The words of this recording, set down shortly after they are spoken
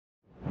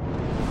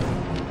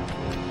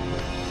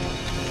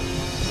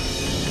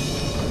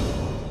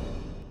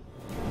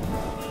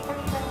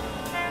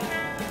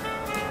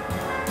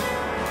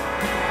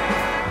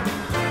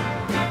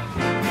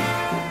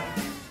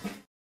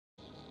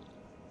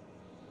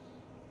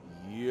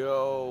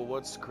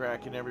what's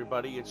cracking,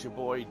 everybody? It's your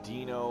boy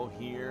Dino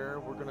here.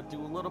 We're gonna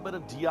do a little bit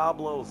of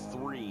Diablo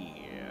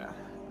 3.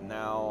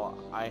 Now,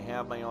 I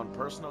have my own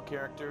personal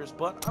characters,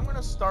 but I'm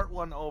gonna start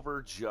one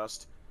over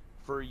just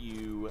for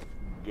you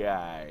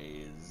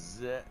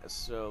guys.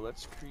 So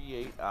let's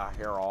create a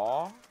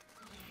hero.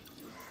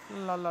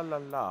 La la la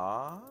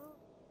la.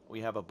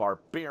 We have a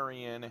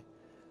barbarian,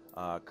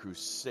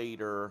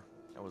 crusader.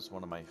 That was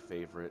one of my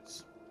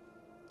favorites.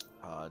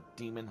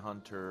 Demon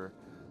hunter.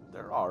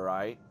 They're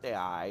alright. They're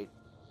alright.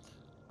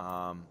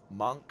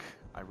 Monk.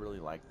 I really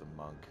like the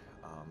monk.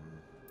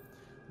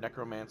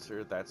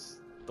 Necromancer. That's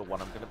the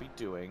one I'm going to be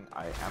doing.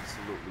 I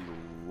absolutely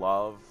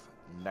love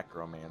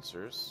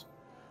necromancers.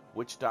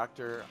 Witch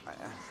doctor.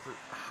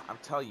 I'm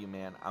telling you,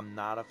 man, I'm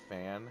not a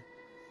fan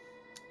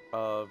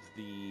of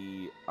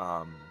the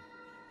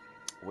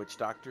witch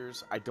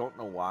doctors. I don't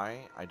know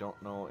why. I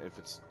don't know if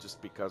it's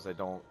just because I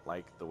don't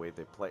like the way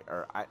they play,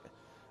 or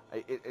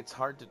it's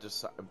hard to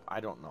decide. I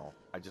don't know.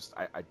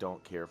 I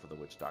don't care for the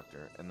witch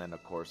doctor. And then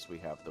of course we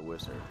have the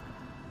wizard.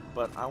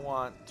 But I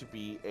want to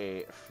be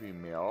a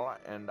female,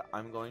 and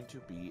I'm going to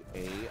be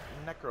a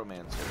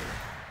necromancer.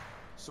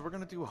 So we're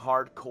going to do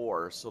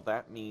hardcore, so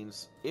that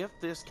means if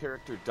this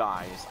character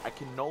dies, I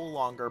can no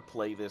longer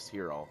play this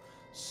hero.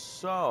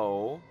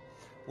 So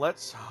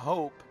let's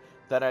hope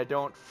that I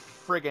don't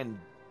friggin'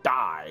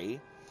 die,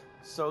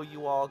 so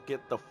you all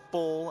get the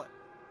full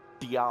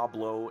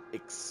Diablo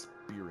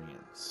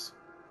experience.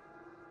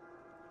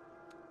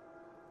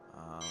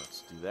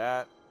 Let's do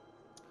that.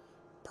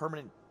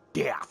 Permanent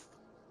death.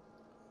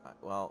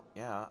 Well,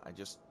 yeah, I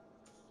just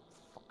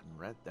fucking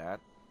read that.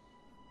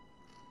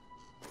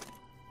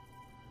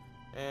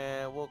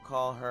 And we'll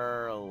call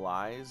her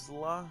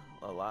Lysla.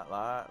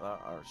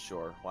 Or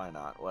sure, why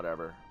not?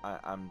 Whatever.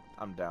 I'm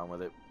down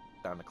with it.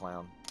 Down to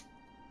clown.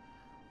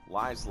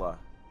 Lysla.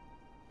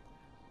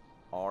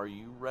 Are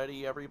you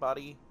ready,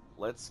 everybody?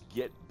 Let's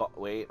get...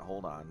 Wait,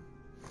 hold on.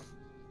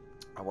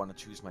 I want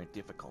to choose my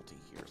difficulty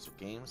here. So,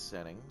 game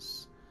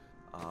settings.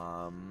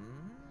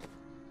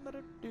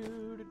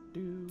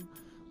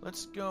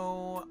 Let's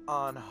go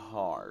on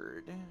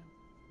hard.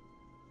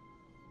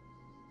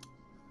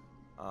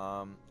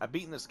 I've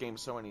beaten this game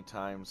so many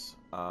times.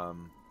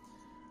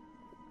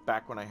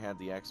 Back when I had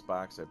the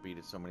Xbox, I beat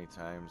it so many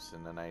times,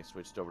 and then I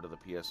switched over to the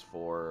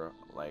PS4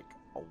 like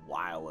a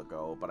while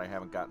ago, but I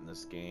haven't gotten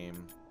this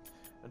game.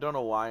 I don't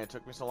know why it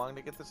took me so long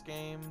to get this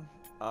game.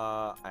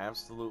 I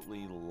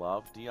absolutely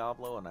love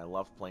Diablo, and I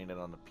love playing it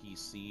on the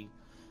PC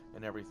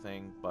and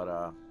everything,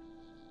 but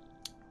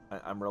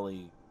I'm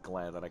really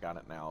glad that I got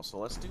it now. So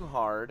let's do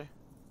hard.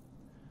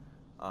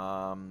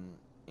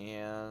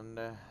 And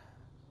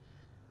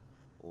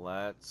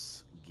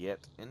let's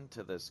get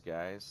into this,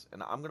 guys.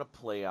 And I'm gonna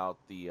play out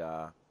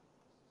the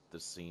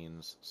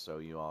scenes so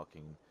you all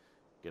can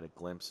get a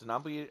glimpse. And I'll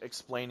be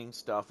explaining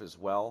stuff as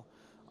well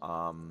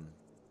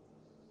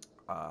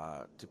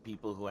to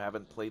people who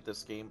haven't played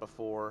this game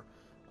before.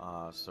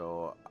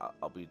 So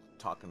I'll be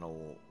talking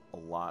a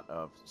lot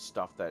of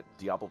stuff that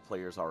Diablo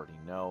players already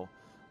know.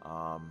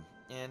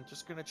 And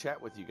just gonna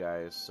chat with you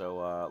guys.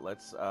 So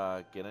let's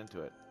get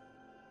into it.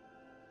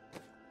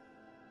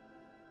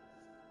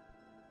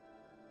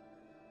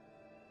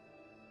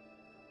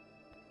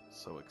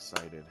 So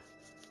excited.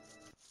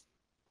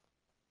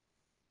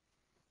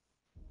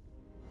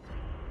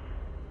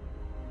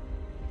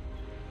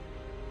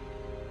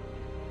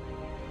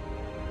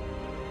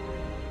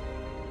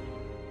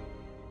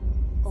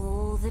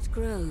 All that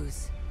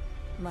grows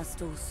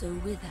must also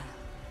wither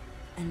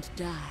and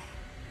die.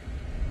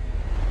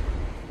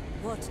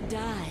 What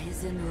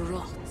dies and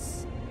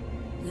rots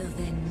will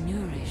then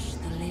nourish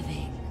the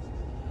living.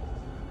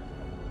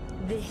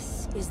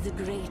 This is the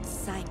great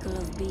cycle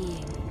of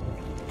being,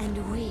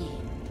 and we,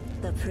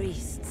 the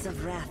priests of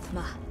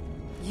Rathma,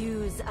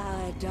 use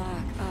our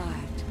dark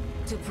art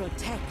to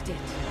protect it.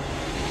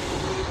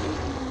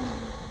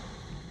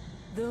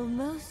 Though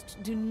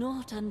most do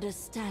not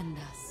understand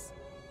us,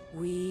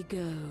 we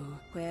go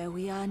where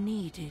we are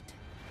needed.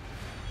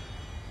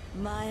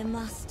 My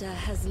master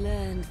has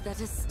learned that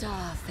a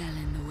star fell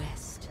in the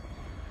west,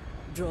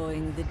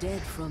 drawing the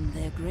dead from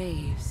their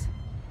graves.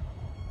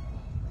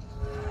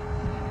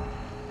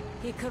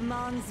 He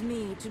commands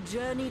me to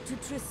journey to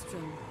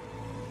Tristram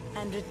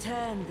and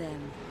return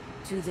them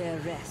to their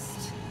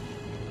rest.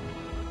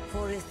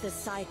 For if the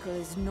cycle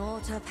is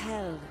not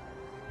upheld,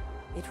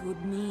 it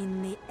would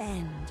mean the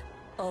end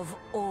of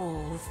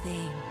all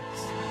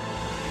things.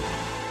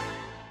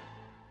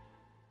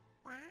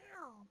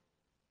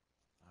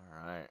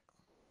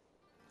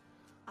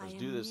 Let's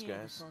do this,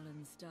 guys.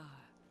 Fallen star,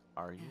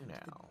 Are you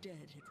now? the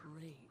dead it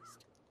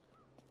raised.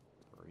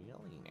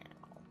 Really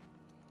now?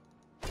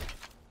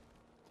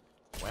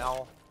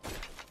 Well.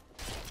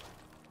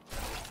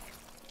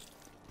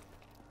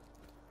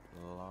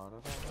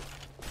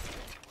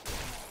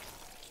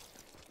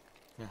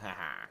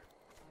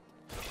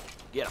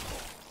 Get him!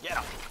 Get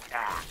him!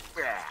 Ah,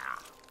 ah.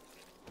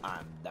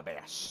 I'm the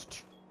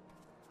best.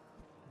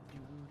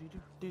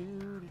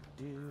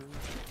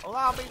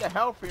 Allow me to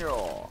help you.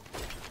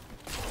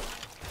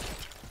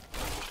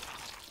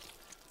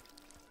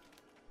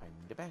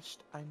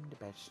 best, I'm the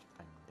best,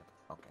 I'm the best.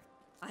 Okay.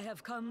 I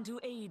have come to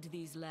aid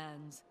these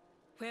lands.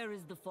 Where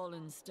is the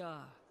fallen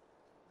star?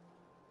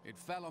 It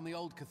fell on the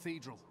old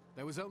cathedral.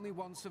 There was only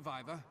one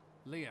survivor,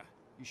 Leah.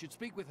 You should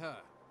speak with her.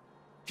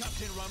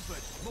 Captain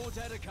Rumford, more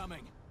dead are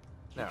coming.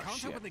 We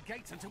can't open the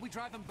gates until we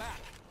drive them back.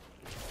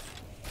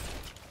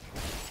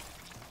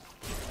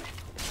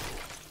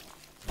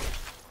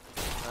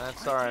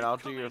 That's alright, I'll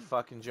do your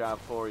fucking job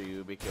for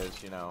you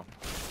because, you know,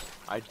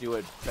 I do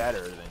it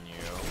better than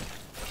you.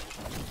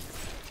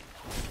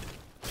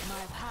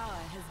 My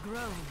power has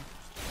grown.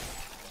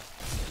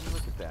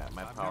 Look at that,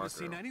 my I've power never grew.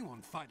 seen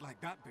anyone fight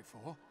like that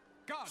before.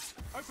 Guards,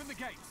 open the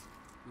gates.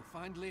 You'll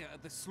find Leah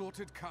at the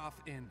Slaughtered Calf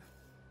Inn.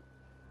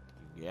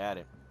 You got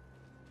it.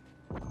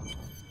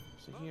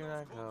 So here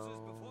I go.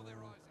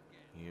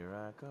 Here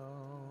I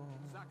go.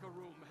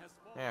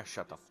 Yeah,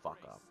 shut the fuck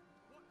up.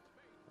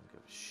 Don't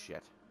give a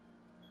shit.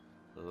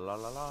 La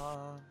la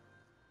la.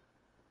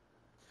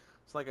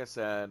 So like I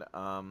said,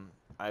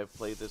 I've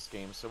played this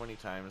game so many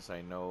times,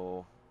 I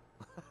know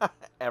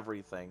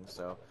everything,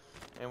 so...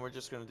 And we're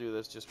just going to do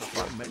this just for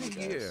fun. For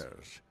many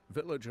years,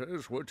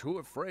 villagers were too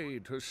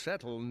afraid to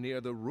settle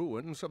near the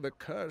ruins of the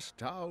cursed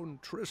town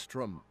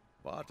Tristram.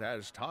 But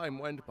as time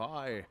went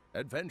by,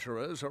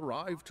 adventurers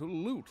arrived to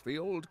loot the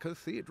old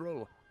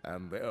cathedral,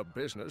 and their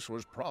business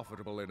was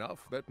profitable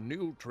enough that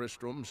new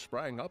Tristram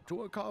sprang up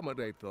to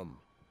accommodate them.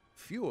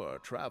 Fewer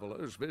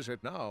travelers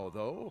visit now,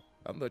 though,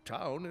 and the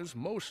town is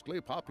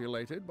mostly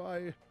populated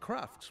by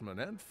craftsmen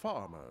and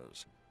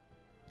farmers.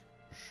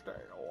 Stay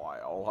a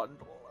while and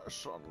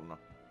listen.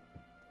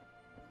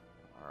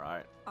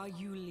 Alright. Are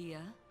you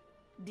Leah?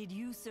 Did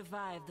you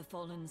survive the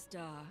fallen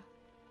star?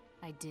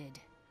 I did,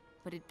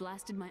 but it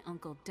blasted my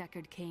uncle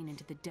Deckard Cain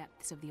into the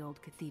depths of the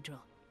old cathedral.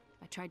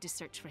 I tried to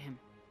search for him,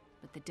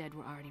 but the dead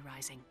were already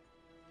rising.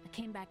 I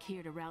came back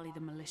here to rally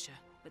the militia,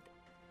 but...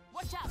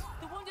 Watch out!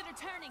 The wounded are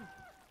turning!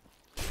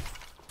 This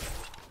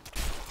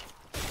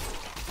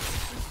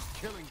is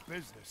killing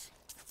business.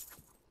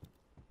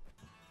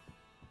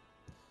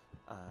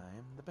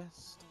 I'm the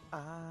best,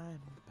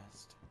 I'm the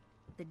best.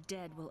 The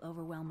dead will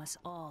overwhelm us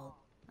all,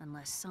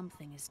 unless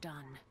something is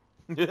done.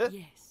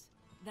 Yes,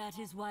 that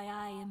is why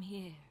I am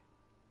here.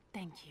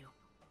 Thank you.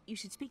 You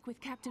should speak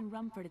with Captain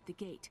Rumford at the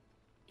gate.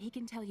 He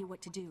can tell you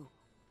what to do.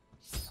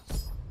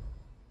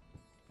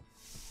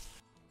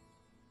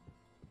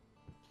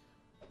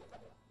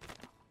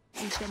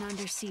 We've been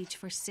under siege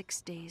for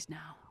 6 days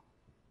now.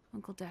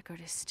 Uncle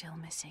Deckard is still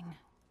missing.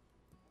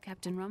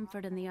 Captain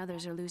Rumford and the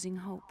others are losing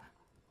hope.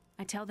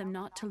 I tell them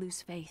not to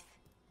lose faith,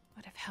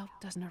 but if help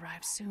doesn't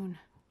arrive soon...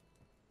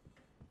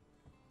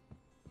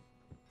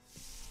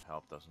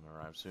 Help doesn't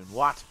arrive soon.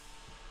 What?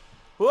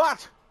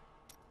 What?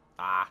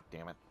 Ah,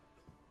 damn it.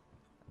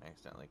 I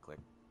accidentally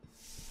clicked.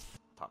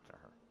 Talk to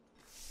her.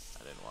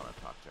 I didn't want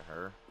to talk to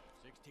her.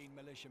 16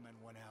 militiamen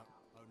went out.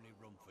 Only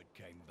Rumford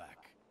came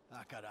back.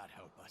 How could that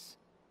help us?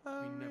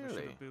 Oh, We never should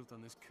really? have built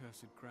on this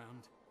cursed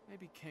ground.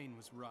 Maybe Cain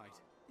was right.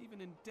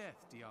 Even in death,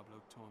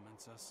 Diablo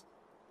torments us.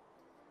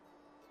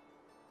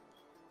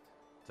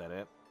 Is that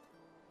it?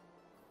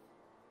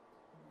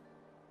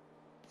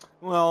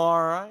 Well,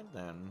 alright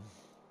then.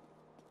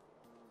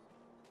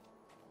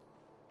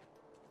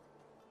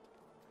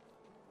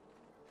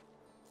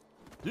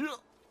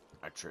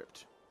 I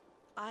tripped.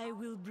 I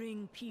will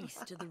bring peace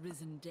to the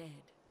risen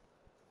dead.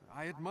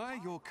 I admire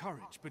your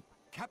courage, but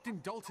Captain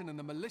Dalton and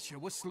the militia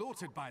were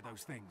slaughtered by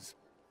those things.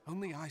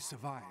 Only I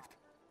survived.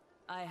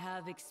 I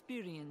have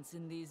experience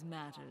in these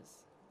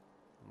matters.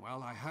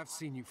 Well, I have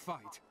seen you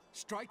fight.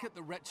 Strike at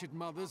the wretched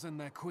mothers and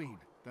their queen.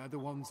 They're the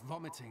ones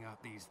vomiting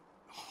out these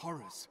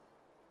horrors.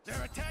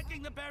 They're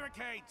attacking the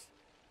barricades!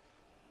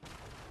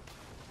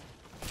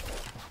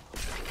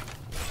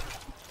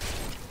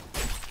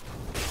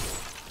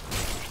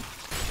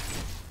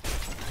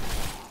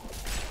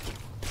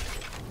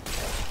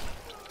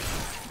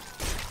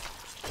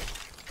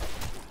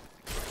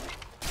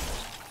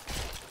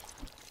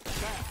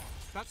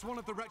 That's one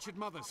of the wretched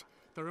mothers.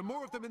 There are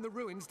more of them in the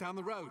ruins down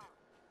the road.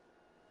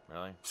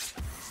 Really?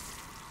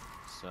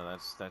 So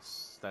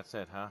that's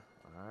it, huh?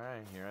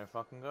 Alright, here I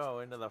fucking go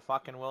into the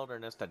fucking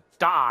wilderness to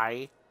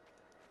die!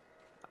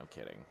 I'm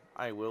kidding.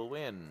 I will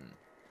win.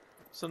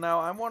 So now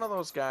I'm one of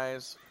those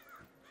guys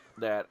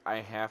that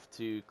I have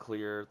to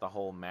clear the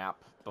whole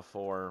map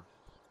before...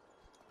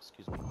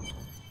 Excuse me.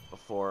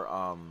 Before,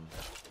 I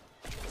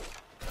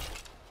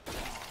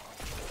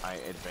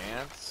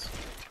advance.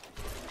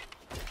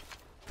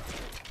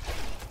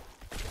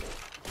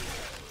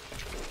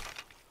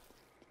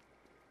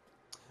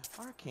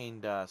 Arcane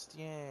dust,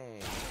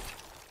 yay!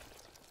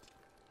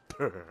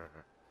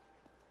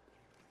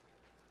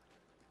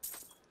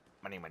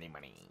 Money, money,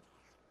 money.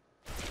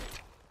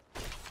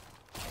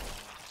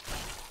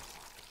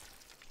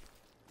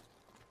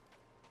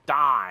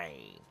 Die!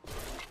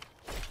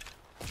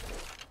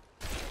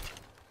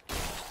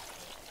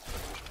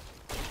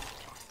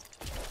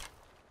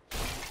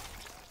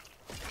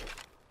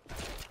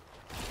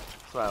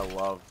 That's why I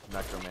love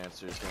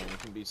necromancers, man. You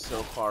can be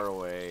so far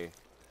away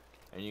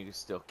and you can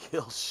still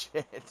kill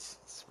shit.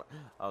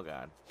 Oh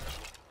god.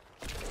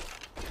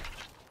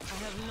 I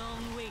have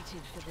long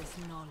waited for this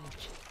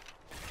knowledge.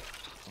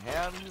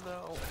 Have you,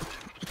 though?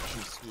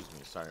 Excuse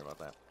me, sorry about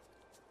that.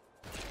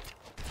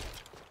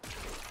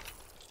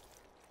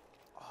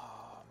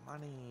 Oh,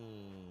 money.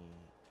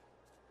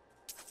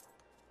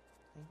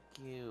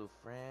 Thank you,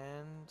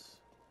 friend.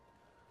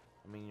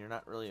 I mean, you're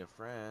not really a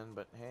friend,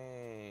 but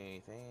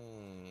hey,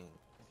 thanks.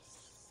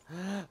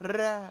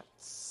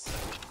 Rats!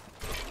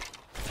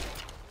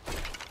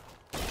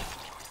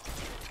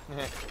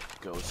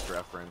 Ghost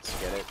reference,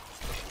 get it?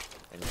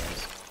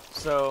 Anyways,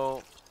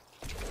 so...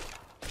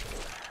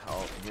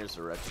 Oh, here's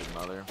a wretched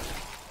mother.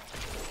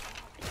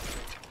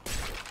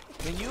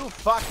 Can you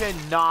fucking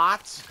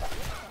not?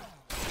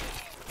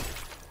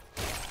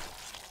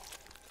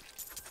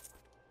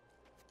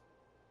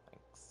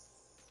 Thanks.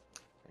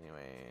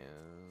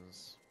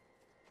 Anyways.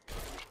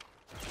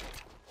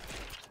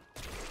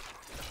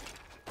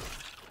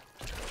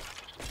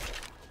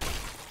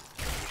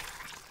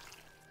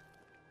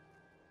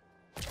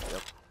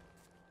 Yep.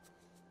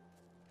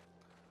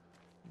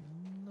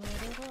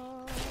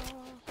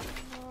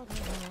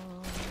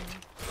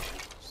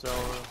 So,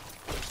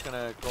 I'm just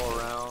gonna go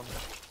around,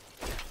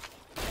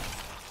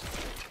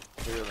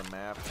 clear the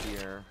map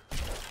here.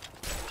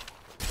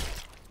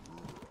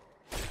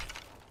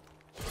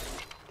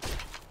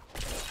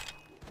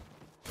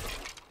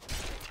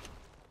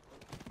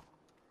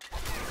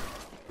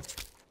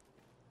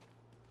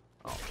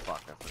 Oh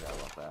fuck, I forgot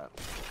about that.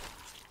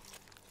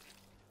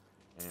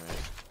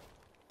 Anyways.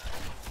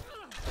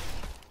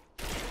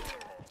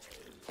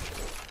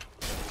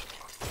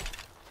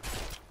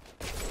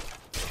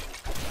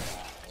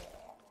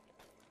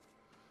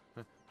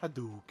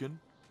 Hadouken.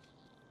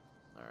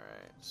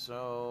 Alright,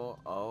 so,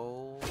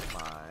 oh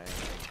my.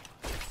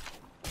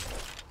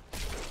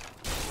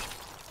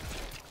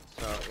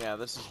 So, yeah,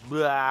 this is,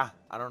 blah.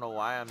 I don't know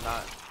why I'm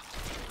not,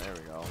 there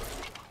we go.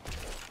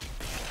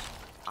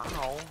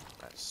 Ow,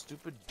 that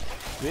stupid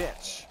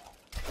bitch.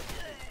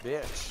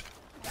 Bitch.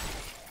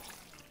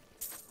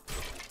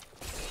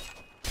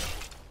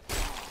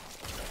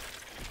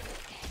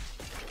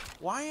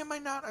 Why am I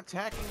not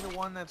attacking the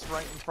one that's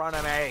right in front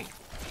of me?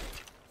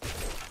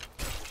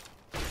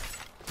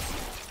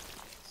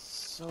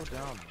 So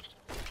dumb.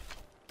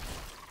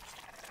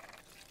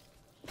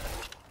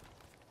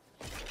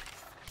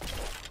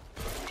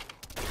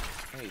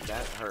 Hey,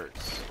 that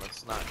hurts.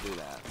 Let's not do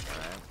that,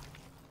 alright?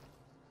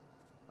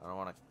 I don't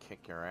want to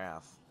kick your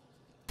ass.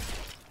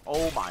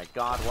 Oh my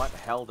god, what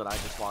hell did I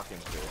just walk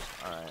into?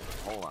 Alright,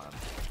 hold on.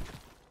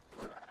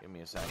 Give me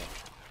a second.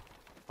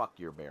 Fuck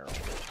your barrel.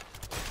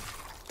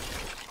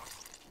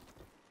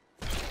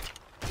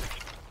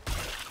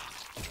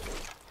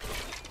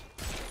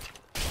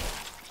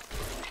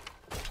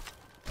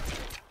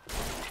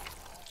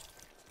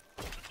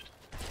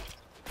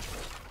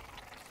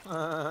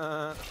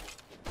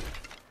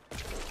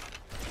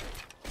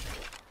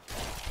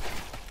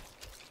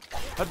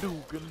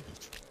 Hadouken.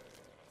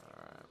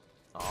 Alright.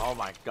 Oh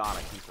my god,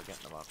 I keep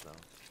forgetting about them.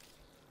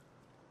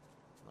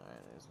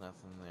 Alright, there's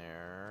nothing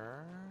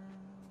there.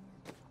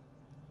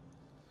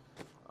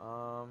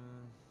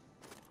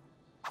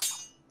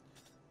 Let's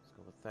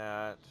go with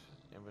that.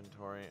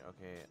 Inventory.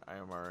 Okay, I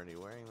am already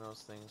wearing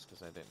those things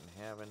because I didn't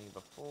have any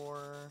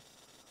before.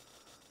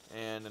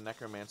 And the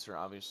Necromancer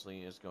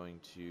obviously is going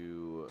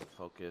to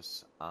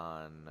focus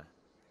on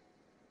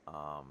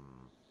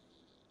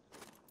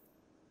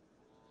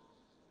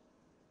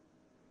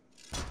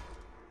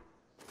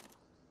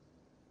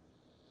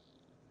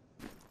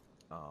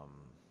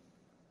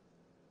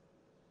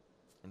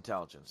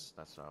intelligence.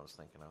 That's what I was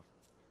thinking of.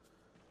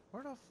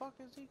 Where the fuck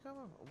is he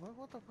coming from?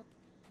 What the fuck?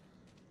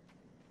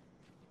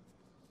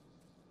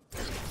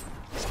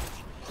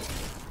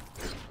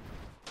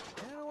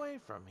 Get away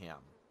from him.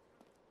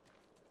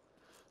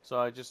 So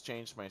I just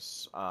changed my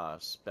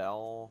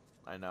spell.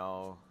 I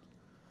now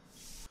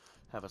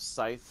have a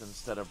scythe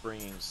instead of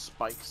bringing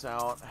spikes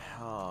out.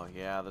 Oh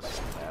yeah, this is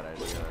a bad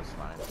idea. That's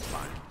fine. It's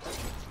fine.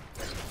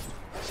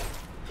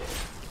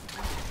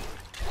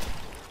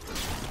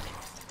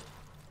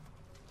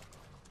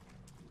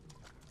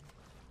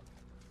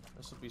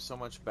 This will be so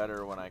much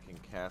better when I can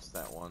cast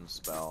that one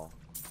spell.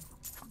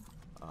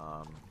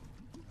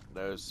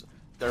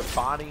 Their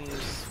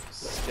bodies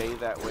stay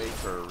that way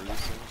for a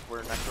reason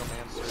for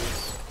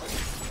necromancers.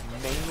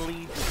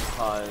 Mainly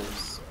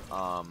because,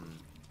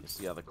 you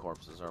see how the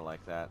corpses are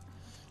like that?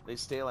 They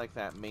stay like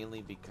that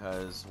mainly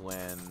because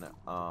when,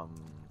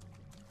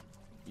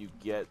 you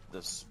get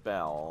the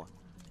spell,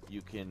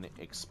 you can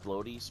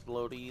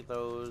explodey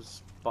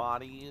those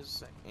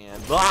bodies,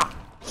 and, ah!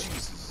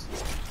 Jesus!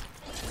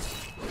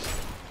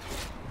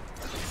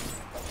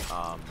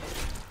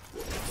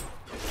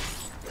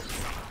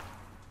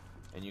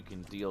 And you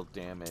can deal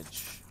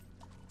damage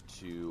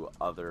to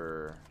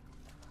other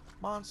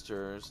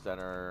monsters that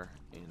are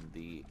in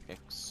the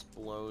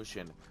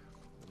explosion.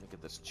 Look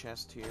at this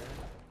chest here.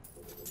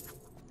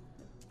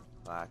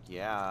 Fuck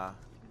yeah.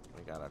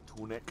 We got a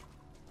tunic.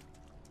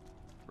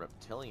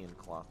 Reptilian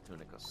cloth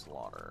tunic of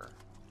slaughter.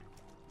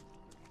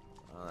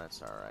 Oh,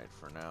 that's alright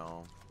for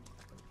now.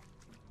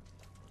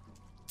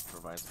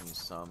 provides me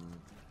some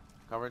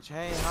coverage.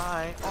 Hey,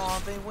 hi.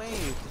 Oh, they waved.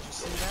 Did you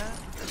see that?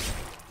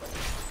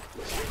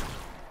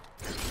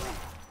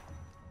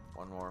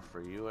 One more for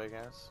you, I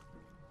guess.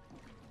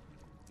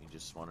 You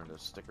just wanted to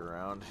stick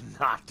around and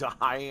not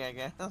die, I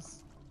guess.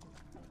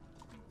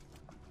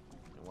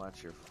 You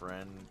watch your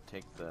friend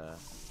take the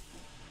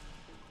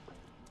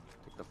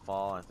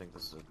fall. I think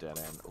this is a dead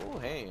end. Oh,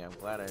 hey, I'm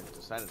glad I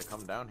decided to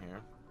come down here.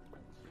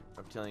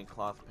 Reptilian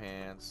cloth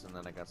pants, and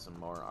then I got some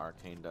more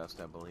arcane dust,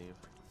 I believe.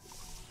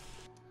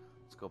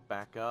 Let's go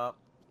back up.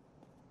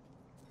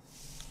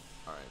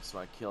 Alright, so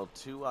I killed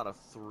 2 out of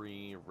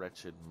 3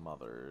 wretched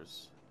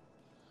mothers.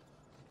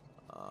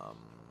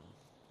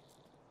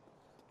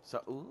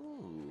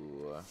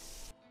 Ooh.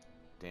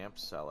 Damp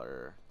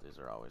cellar. These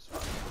are always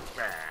fun.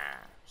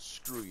 Bah,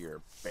 screw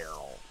your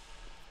barrel.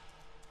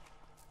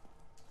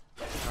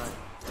 Right.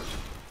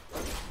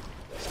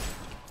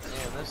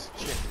 Man, this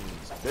chick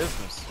needs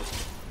business.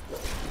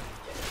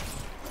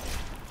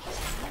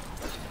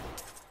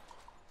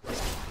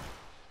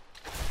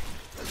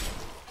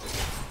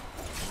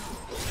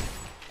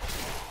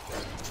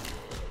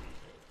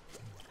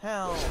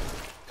 Hell.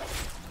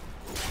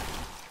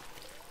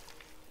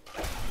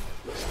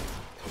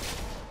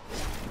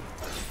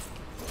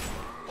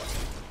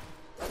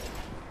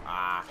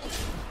 Ah.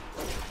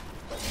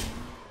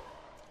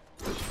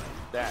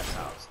 That's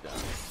how it's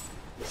done.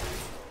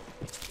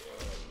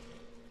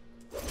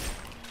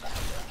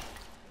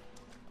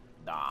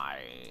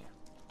 Die.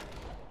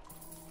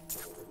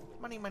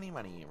 Money, money,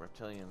 money.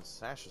 Reptilian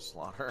sash of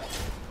slaughter.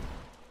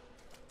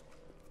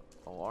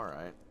 Oh,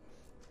 alright.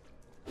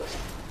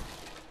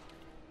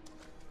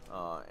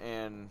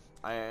 And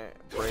I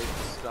break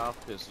stuff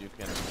because you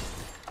can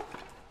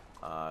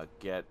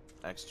get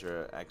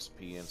extra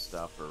XP and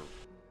stuff for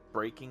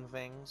breaking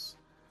things.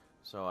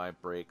 So I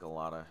break a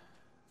lot of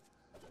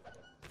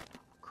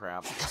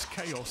crap. There's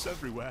chaos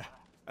everywhere,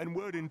 and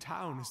word in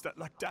town is that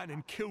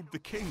Lagdanin killed the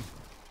king.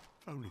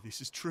 If only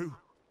this is true.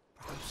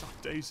 Perhaps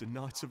our days and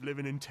nights of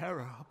living in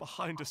terror are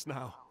behind us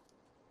now.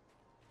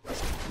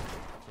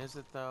 Is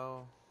it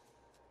though?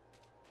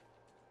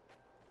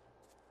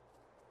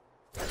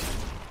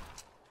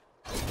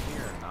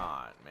 Fear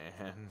not,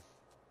 man.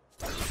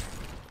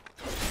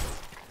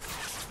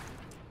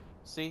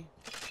 See?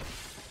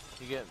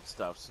 You get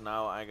stuff, so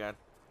now I got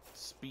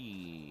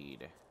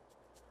speed.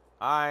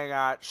 I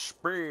got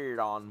speed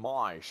on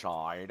my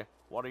side.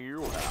 What do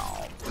you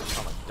have?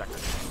 I'm a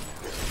decorative.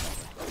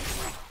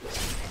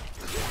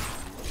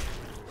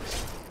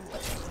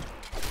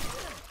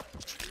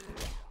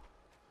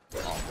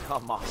 Oh,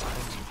 come on.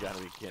 You gotta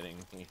be kidding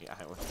me.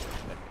 I was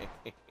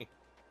kidding.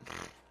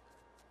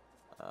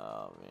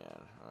 Oh,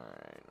 man.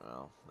 Alright,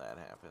 well, that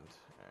happened.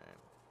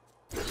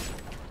 Alright.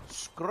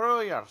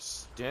 Screw your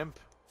stimp.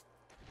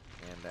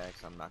 And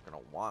X, I'm not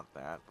gonna want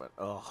that, but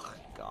oh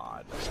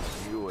god, I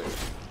knew it.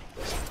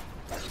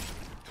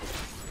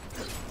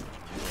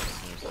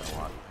 Seems to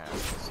walk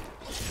past this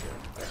shit.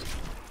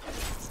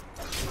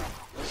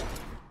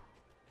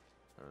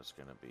 There's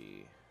gonna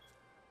be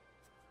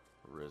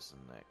risen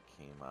that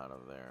came out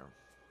of there.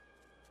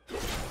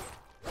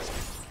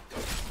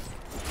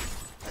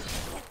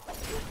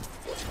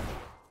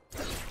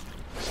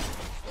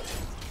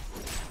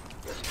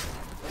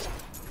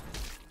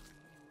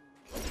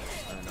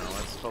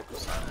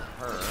 Focus on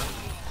her.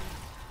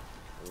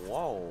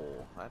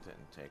 Whoa, that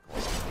didn't take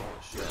long.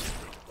 Holy shit.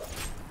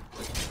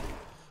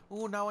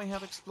 Ooh, now I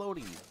have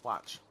exploding.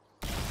 Watch.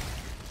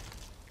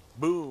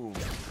 Boom.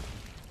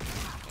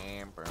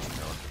 And burn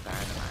goes the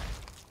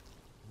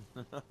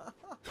dynamite.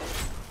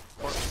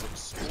 Corpse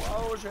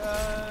explosion.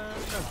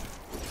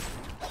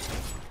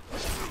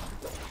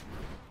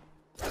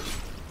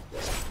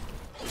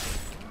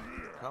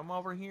 Come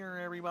over here,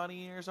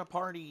 everybody. Here's a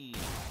party.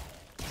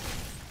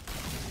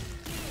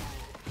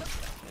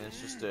 It's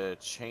just a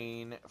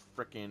chain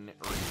frickin'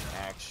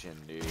 reaction,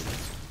 dude.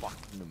 It's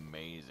fucking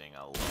amazing.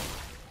 I love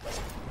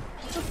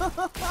it.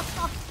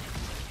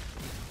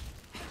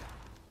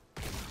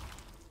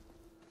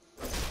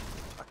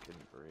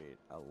 Fucking great.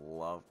 I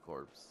love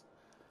corpse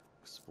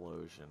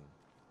explosion.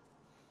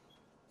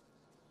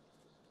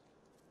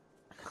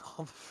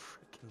 All the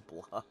frickin'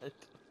 blood.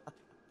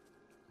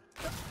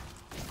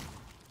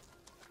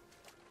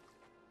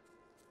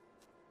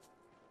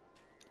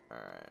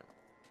 Alright.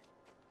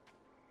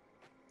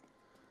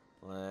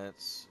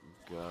 Let's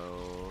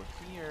go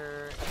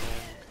here and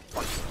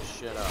fuck some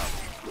shit up.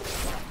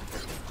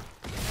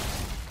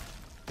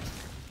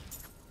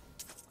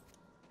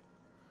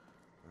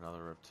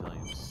 Another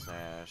reptilian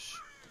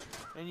sash.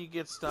 And you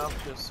get stuff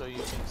just so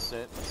you can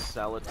sit and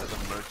sell it to the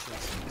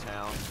merchants in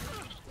town.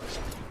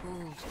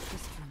 Old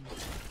Tristram,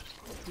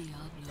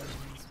 Diablo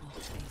once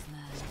walked these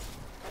lands.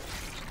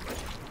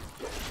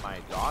 My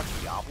god,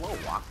 Diablo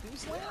walked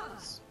these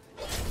lands?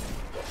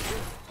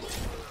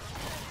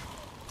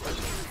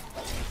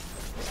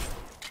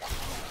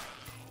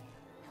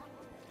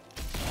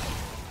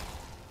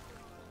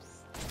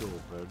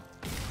 Stupid.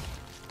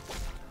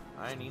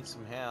 I need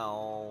some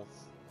health.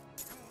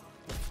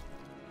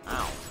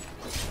 Ow.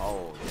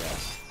 Oh,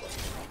 yes.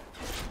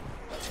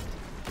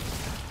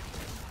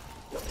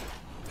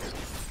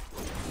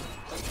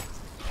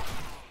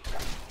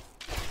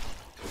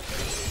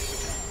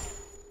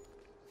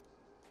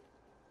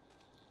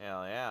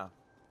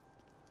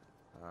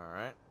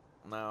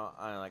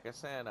 like I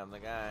said, I'm the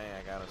guy.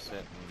 I gotta sit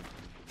and...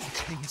 The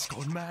king has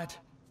gone mad.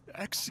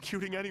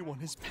 Executing anyone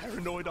his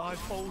paranoid eye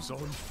falls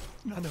on.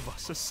 None of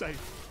us are safe.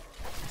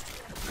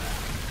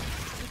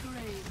 The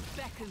grave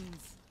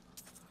beckons.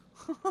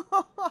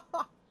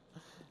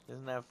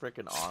 Isn't that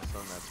freaking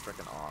awesome? That's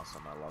freaking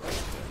awesome. I love that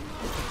shit.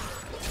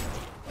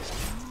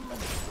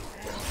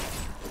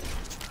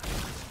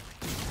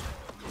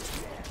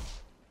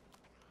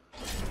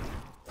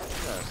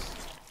 Just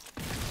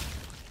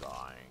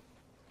dying.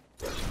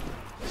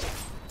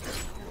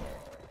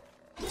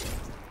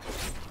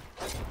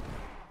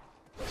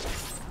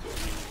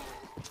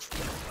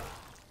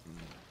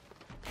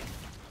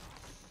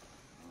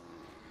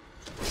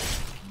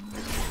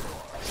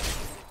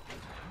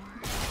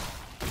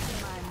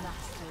 My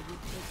master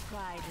would take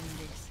pride in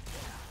this.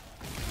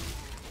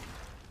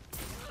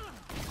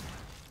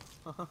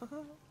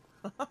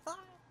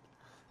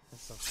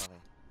 That's so funny.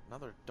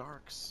 Another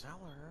dark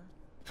cellar.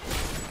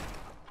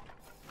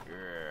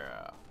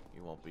 Yeah,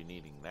 you won't be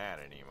needing that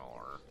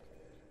anymore.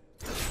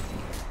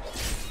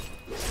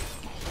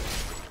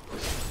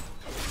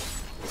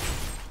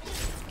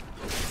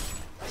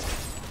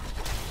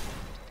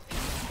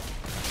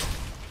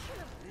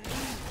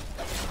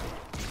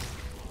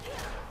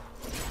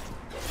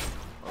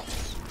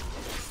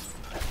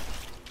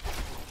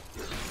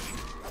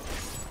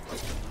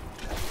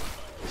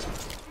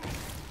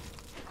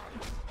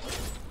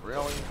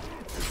 Really?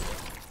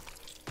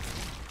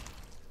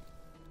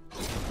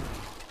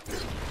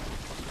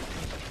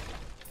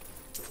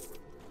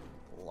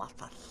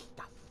 Lots of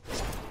stuff.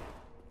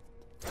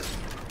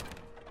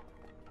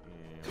 You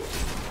want a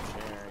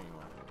chair, you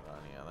want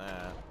any of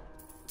that.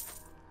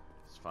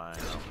 It's fine,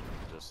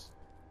 I'll just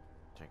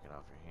take it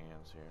off your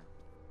hands here.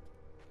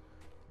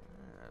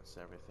 That's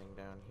everything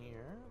down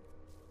here.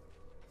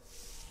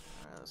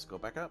 Alright, let's go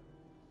back up.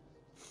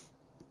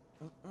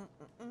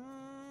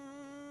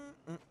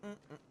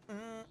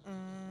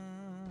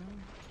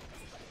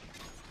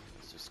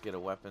 Let's just get a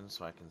weapon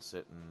so I can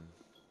sit and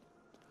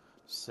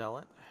sell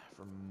it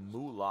for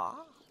moolah.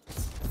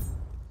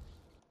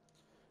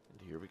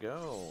 And here we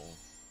go.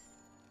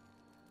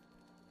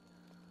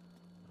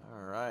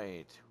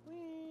 Alright.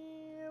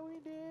 We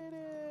did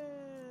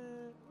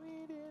it.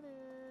 We did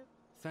it.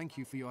 Thank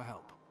you for your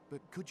help.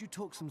 But could you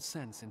talk some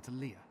sense into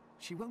Leah?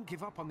 She won't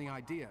give up on the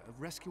idea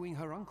of rescuing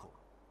her uncle.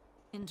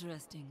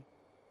 Interesting.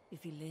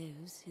 If he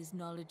lives, his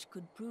knowledge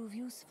could prove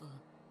useful.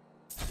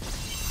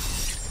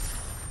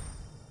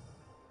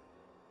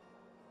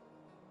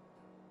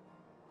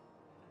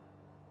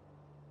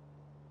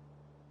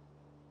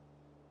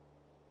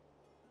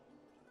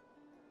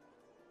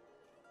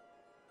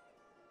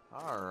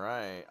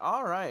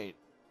 Alright.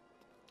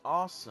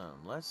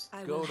 Awesome. Let's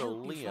go to I will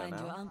help you Leah find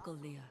your now. uncle,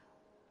 Leah.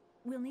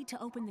 We'll need to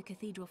open the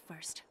cathedral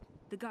first.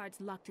 The guards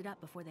locked it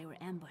up before they were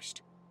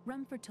ambushed.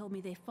 Rumford told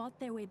me they fought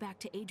their way back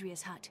to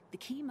Adria's hut. The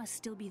key must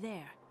still be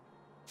there.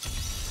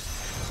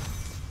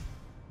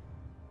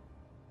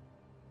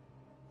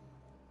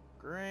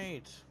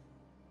 Great.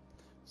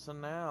 So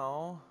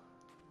now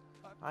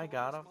I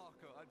got him.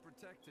 I'd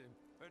protect him,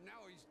 but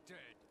now he's dead.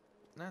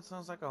 That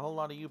sounds like a whole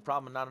lot of you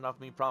problem and not enough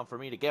me problem for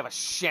me to give a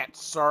shit,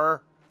 sir.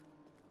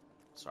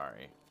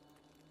 Sorry.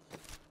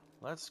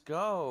 Let's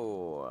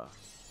go.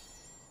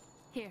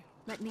 Here,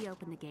 let me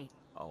open the gate.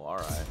 Oh,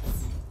 alright.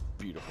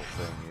 Beautiful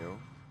thing, you.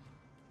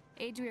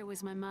 Adria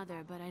was my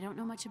mother, but I don't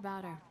know much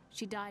about her.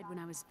 She died when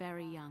I was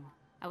very young.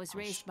 I was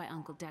raised by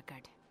Uncle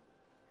Deckard.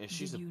 And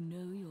she's Did you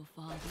know your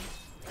father?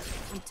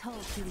 I'm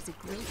told he was a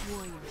great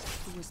warrior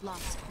who was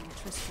lost when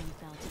Tristram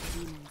fell to the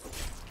demons.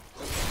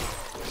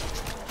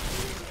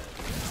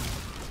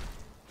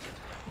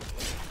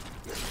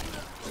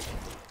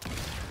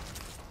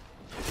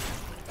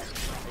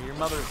 Hey, your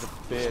mother's a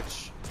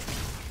bitch.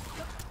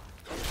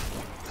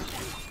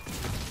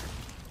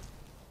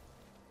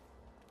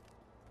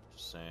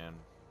 Just saying.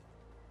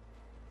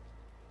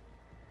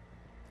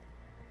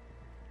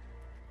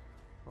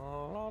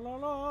 La la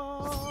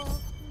la,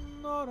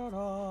 na da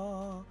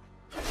da,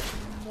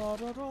 na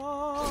da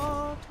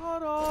da, ta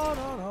da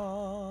da da.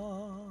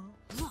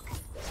 Look! A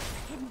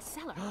hidden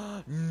cellar!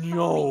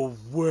 No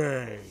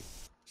way!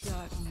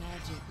 Dark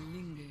magic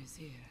lingers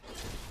here.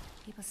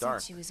 People Dark.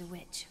 said she was a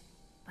witch,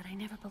 but I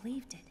never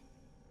believed it.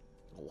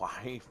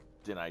 Why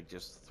did I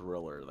just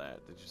thrill her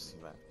that? Did you see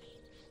that?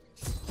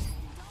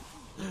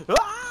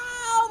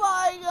 Oh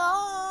my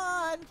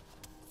god!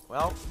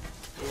 Well,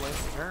 too late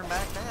to turn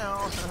back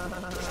now.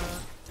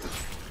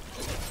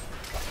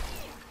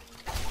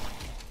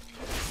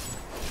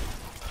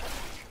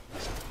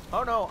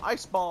 Oh no,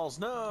 ice balls,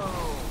 no!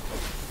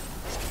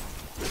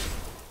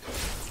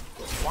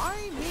 Why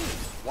me?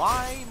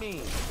 Why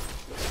me?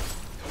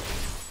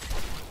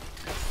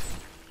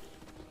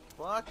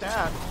 Fuck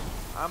that.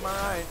 I'm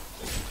alright.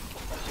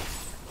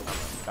 I'm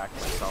gonna back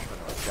myself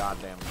into a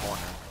goddamn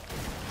corner.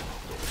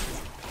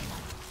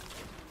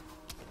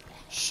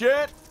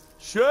 Shit!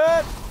 Shit!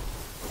 Yeah,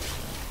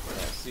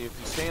 see, if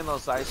you stay in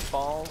those ice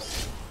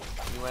balls,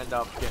 you end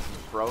up getting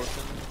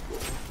frozen.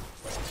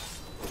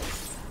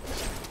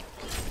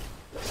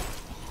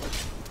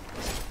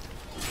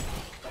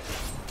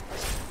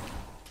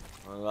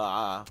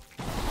 Ah.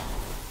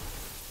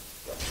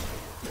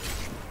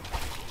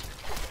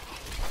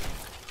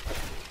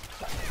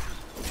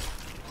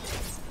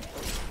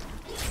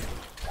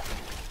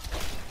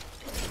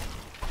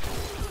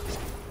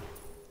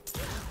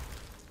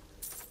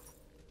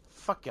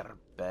 Fuck your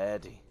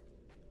body.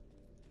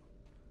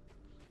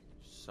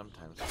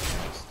 Sometimes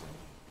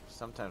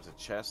a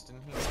chest in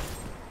here.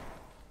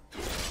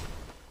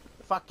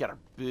 Fuck your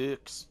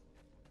books.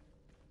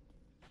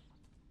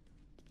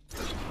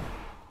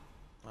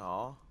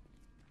 Oh.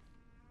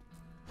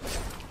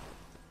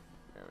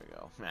 There we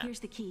go. Here's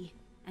the key,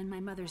 and my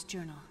mother's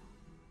journal.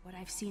 What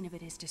I've seen of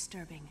it is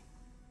disturbing.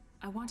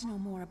 I want to know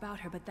more about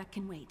her, but that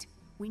can wait.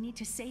 We need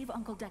to save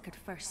Uncle Deckard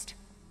first.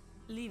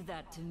 Leave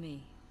that to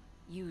me.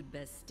 You'd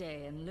best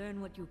stay and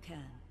learn what you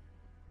can.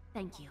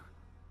 Thank you.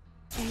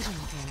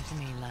 Aiden came to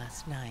me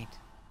last night.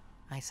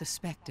 I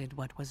suspected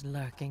what was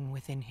lurking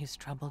within his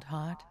troubled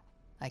heart.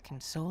 I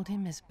consoled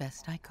him as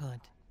best I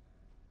could.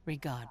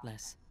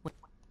 Regardless,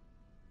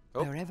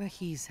 wherever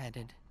he's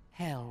headed,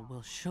 hell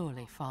will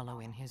surely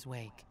follow in his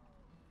wake.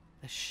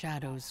 The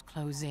shadows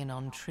close in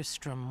on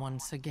Tristram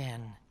once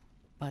again.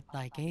 But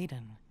like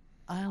Aiden,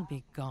 I'll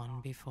be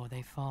gone before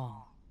they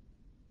fall.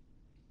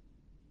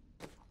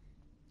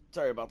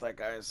 Sorry about that,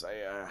 guys.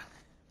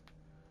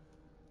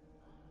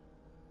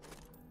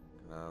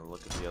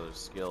 Look at the other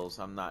skills.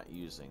 I'm not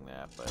using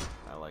that, but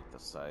I like the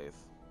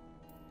scythe.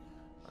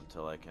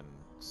 Until I can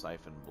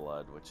siphon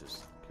blood, which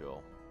is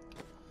cool.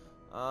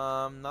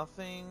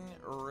 Nothing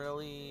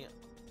really...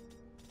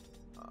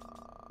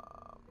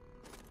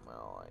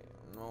 well, I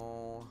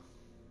know...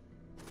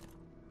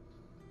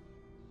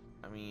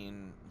 I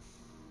mean...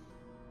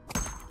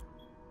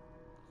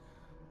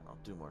 I'll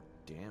do more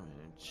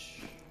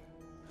damage.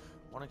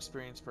 1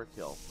 experience per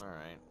kill.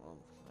 Alright, well,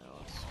 yeah,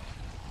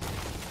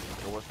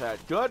 let's go with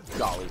that. Good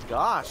golly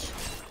gosh!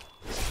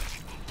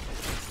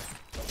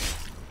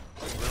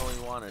 I really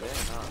wanted it,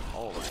 huh?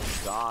 Oh my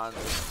god,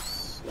 this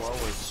is slow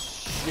as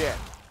shit.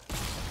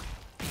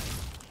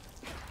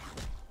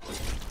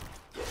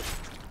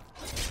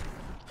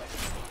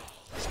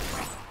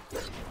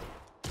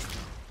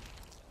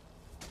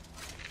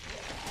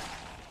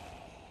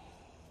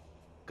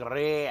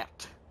 Great.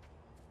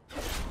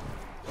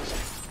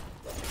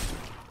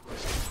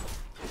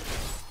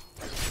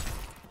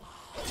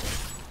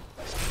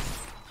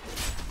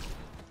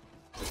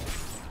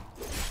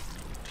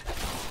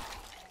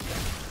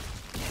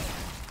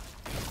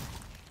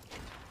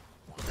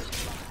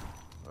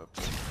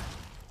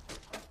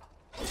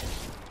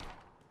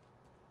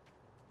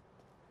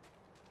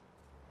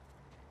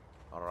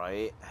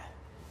 Alright.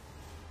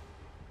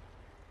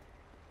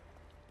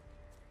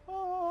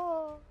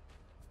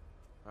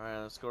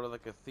 Alright, let's go to the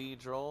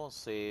cathedral,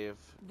 save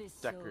This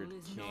Deckard soul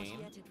is not Cain.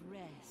 yet at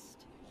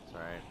rest. It's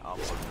alright, I'll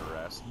put it to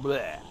rest.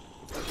 Blech.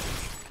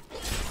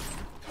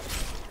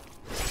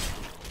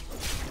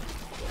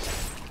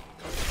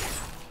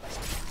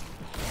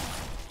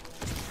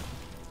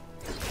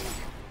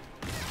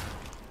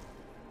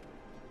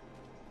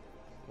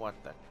 What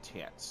the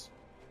tits?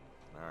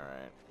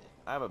 Alright.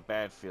 I have a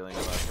bad feeling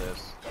about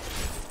this.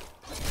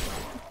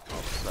 All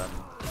of a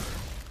sudden.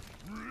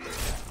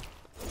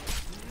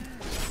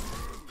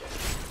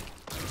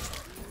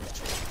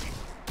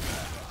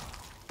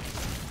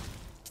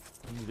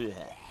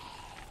 Blech.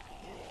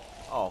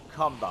 Oh,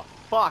 come the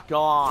fuck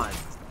on!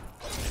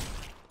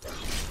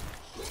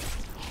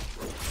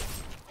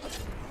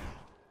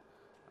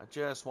 I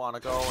just want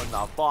to go in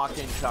the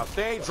fucking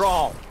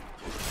cathedral!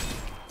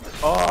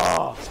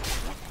 Oh!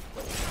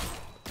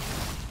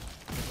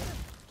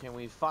 Can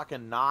we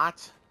fucking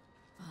not?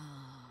 Ah,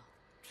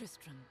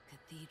 Tristram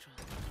Cathedral.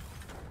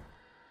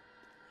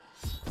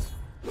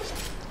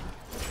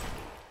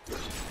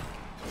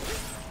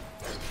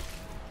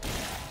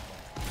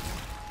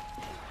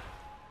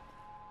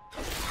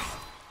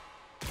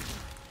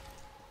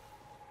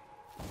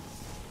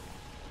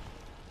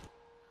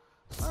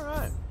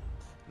 Alright.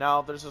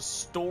 Now, there's a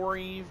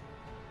story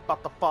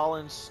about the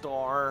Fallen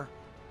Star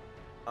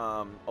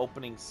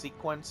opening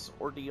sequence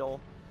ordeal.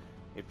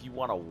 If you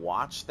want to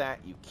watch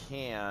that, you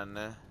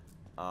can.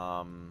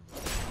 And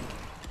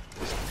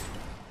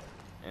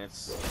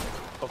it's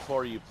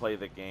before you play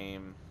the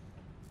game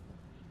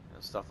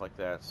and stuff like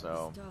that,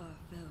 so... The star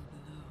fell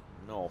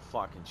below. No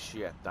fucking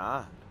shit,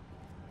 huh?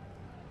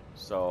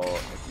 So,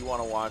 if you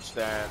want to watch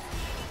that,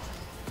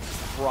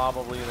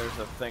 probably there's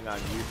a thing on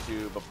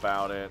YouTube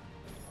about it.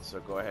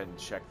 So go ahead and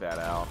check that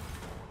out.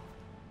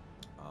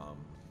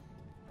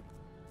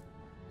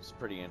 It's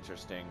pretty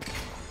interesting.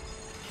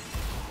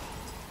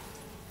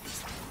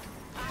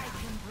 I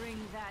can bring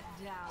that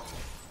down.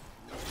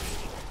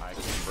 I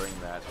can bring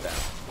that down.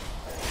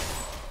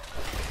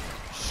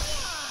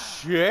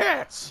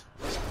 Shit!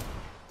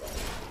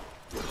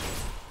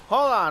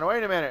 Hold on,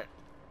 wait a minute.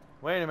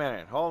 Wait a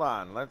minute, hold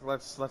on.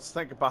 Let's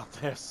think about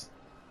this.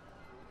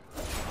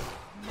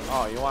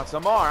 Oh, you want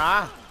some more,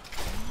 huh?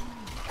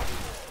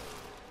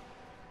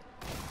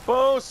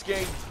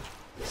 Booski!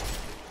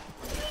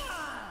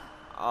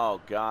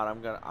 Oh god,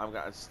 I'm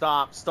gonna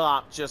stop,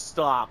 just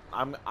stop.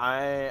 I'm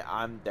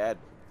dead.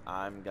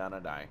 I'm gonna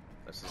die.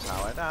 This is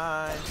how I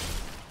die.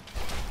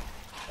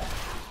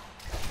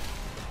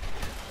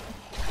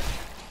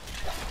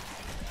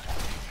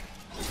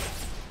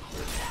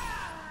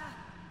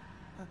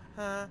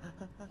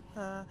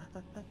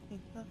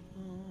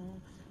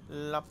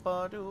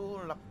 La-ba-doo,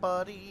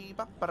 la-ba-dee,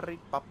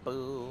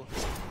 ba-ba-dee-ba-boo.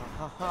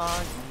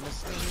 Ha-ha-ha, you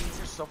missed me,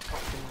 you're so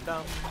fucking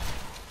dumb.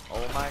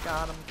 Oh my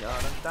god, I'm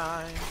gonna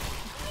die.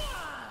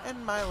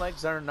 And my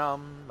legs are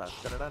numb.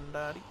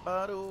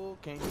 Ba-da-da-da-dee-ba-doo.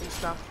 Can you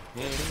stop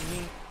hitting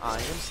me? I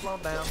am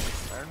slowed down.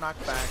 They're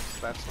knockbacks,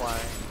 that's why.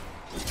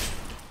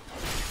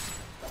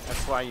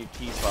 That's why you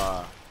keep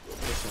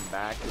pushing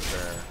back, because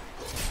they're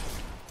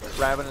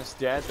Ravenous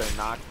dead, they're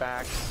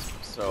knockbacks,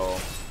 so.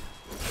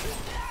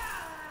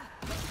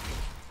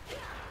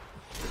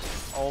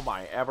 Oh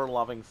my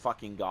ever-loving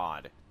fucking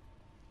god.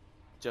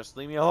 Just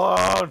leave me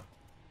alone!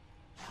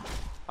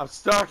 I'm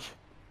stuck!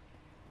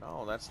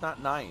 No, that's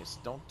not nice.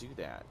 Don't do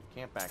that. You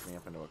can't back me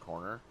up into a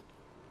corner.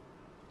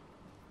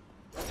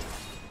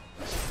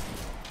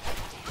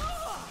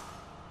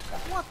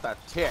 What the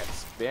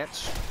tits,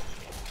 bitch?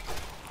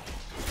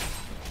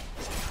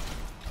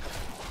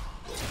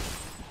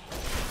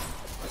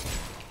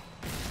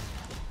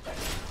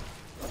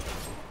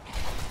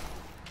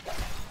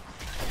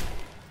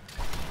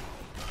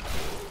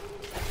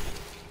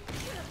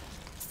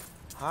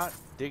 Hot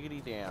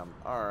diggity damn.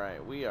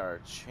 Alright, we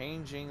are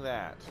changing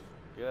that.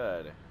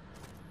 Good.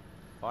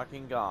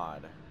 Fucking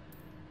god.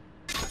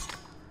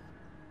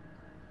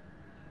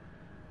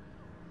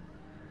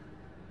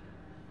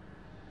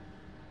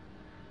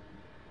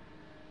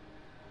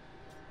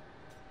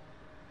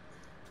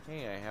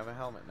 Hey, I have a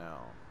helmet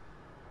now.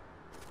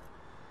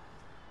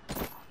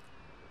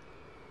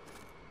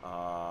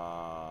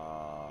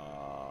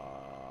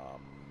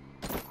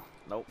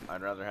 Nope,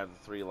 I'd rather have the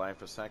 3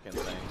 life a second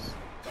things.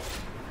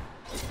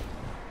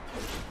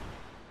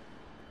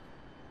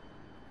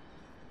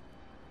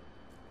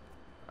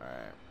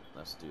 Alright,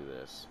 let's do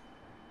this.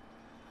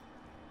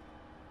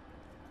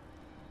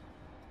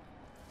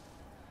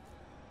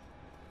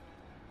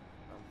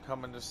 I'm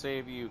coming to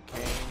save you,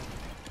 Kane.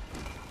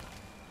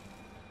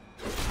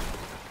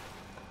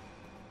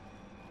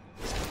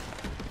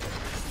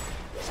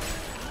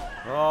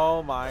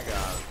 Oh my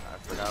god, I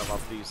forgot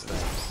about these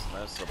things.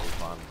 This will be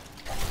fun.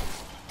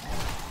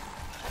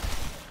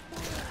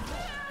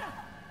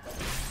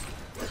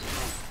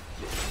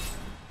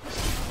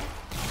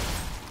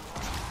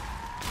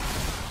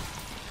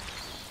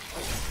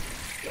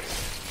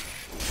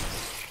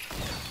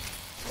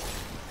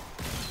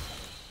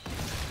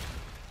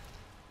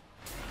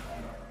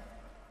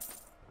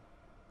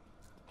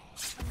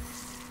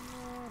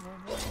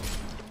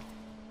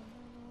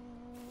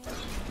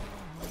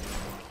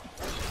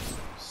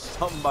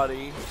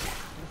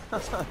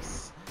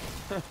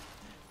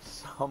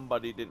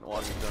 Somebody didn't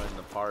want to join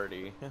the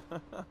party.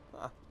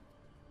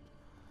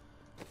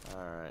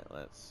 Alright,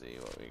 let's see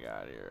what we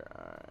got here.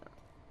 Alright.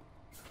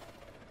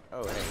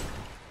 Oh, hey.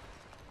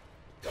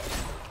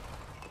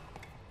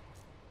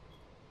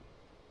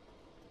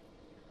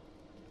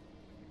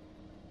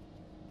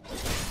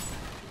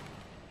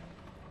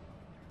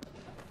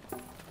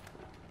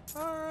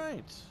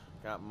 Alright.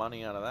 Got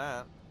money out of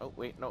that. Oh,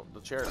 wait, no,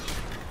 the chair.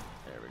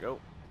 There we go.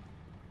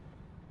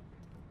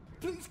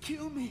 Please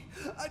kill me.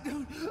 I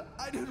don't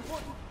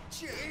want to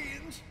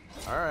change.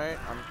 All right,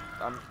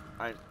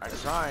 I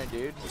tried,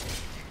 dude.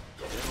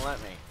 You didn't let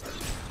me.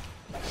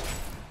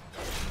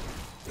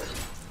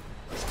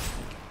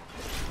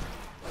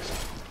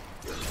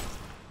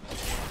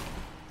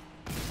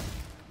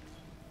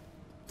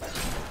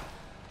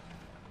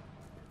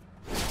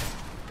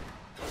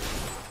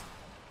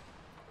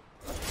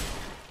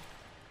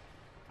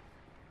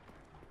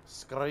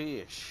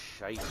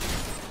 Screech.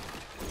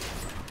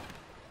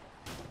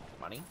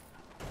 Money?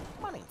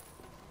 Money.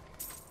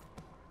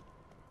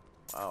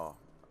 Oh,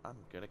 I'm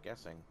good at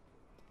guessing.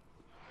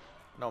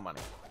 No money.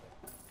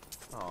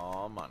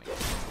 Oh, money.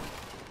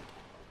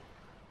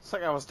 It's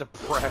like I was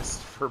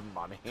depressed for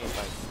money.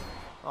 Like,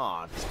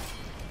 oh,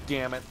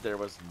 damn it, there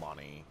was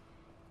money.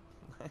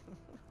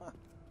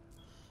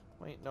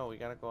 Wait, no, we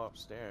gotta go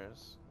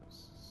upstairs.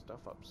 There's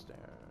stuff upstairs.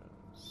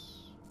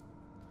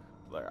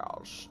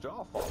 There's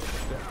stuff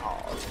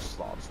upstairs.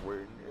 That's we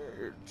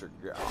need to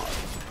get.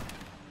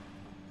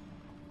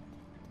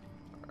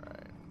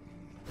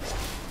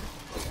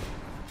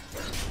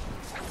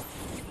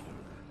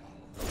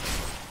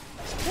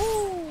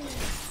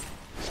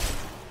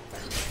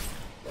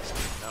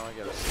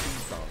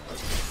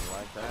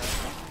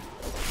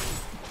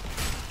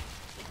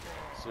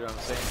 See what I'm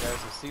saying,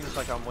 guys? It seems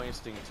like I'm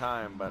wasting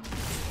time, but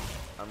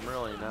I'm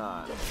really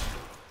not.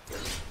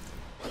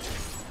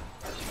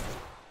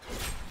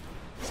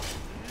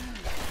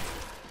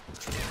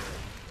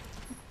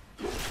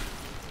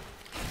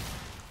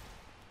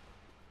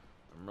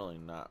 I'm really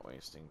not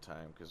wasting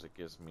time because it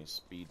gives me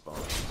speed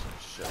bonuses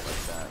and shit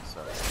like that.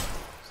 So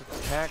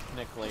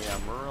technically,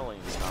 I'm really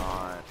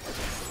not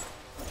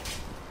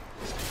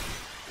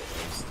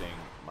wasting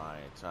my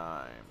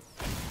time.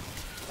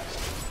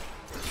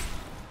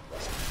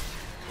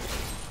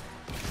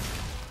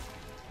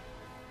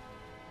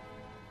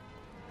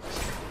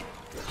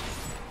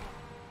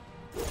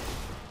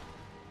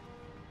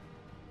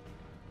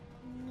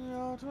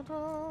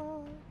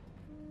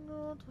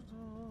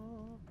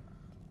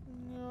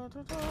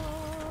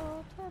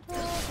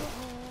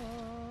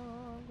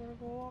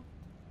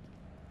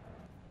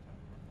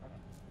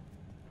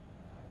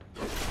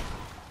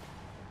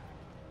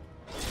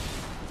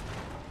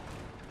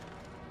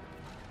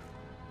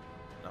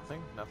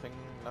 Nothing, nothing,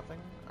 nothing?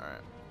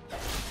 Alright.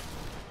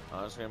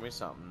 Oh, there's gonna be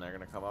something. They're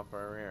gonna come up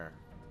over here.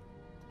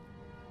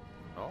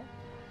 No?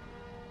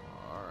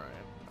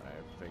 Alright. I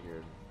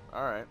figured.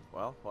 Alright,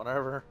 well,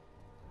 whatever.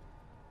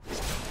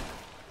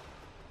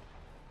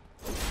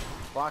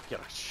 Fuck it,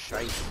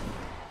 shite.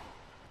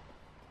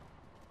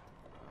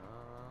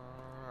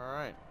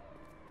 Alright.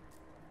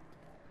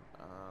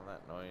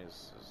 That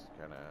noise is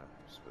kinda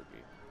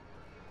spooky.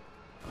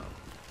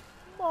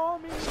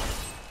 Mommy!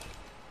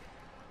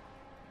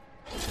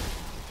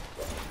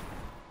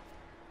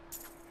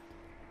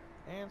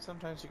 And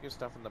sometimes you get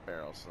stuff in the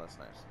barrel, so that's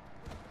nice.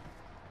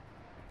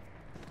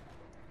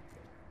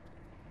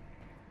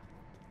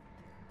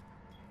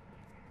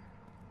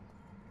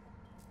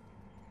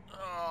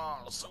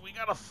 Oh, so we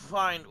gotta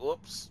find...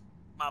 Whoops.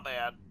 My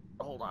bad.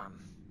 Hold on.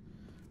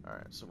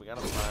 Alright, so we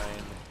gotta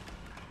find...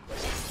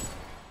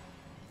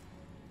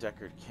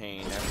 Deckard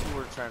Cain. That's who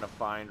we're trying to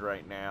find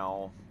right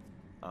now.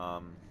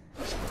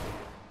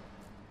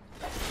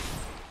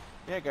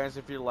 Yeah, guys,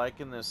 if you're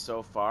liking this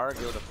so far,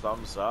 give it a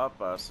thumbs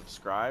up,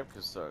 subscribe,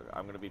 because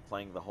I'm going to be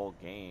playing the whole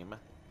game.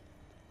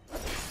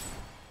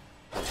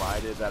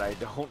 Provided that I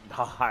don't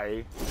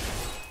die.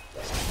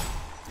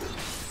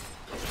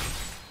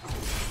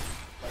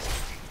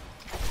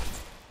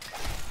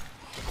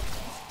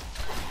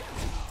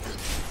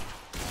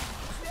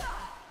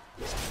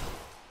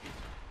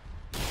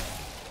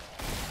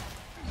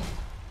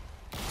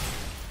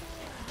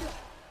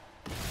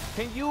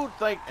 Can you,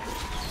 like...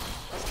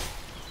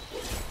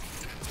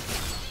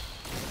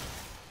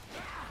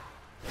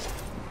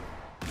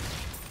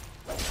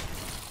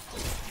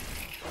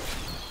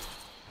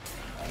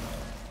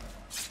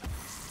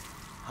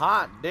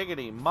 Hot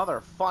diggity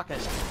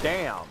motherfucking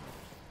damn.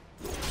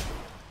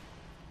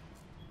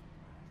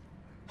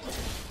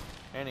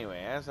 Anyway,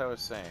 as I was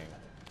saying,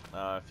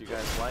 if you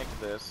guys like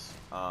this,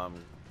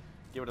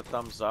 give it a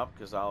thumbs up,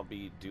 because I'll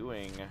be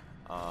doing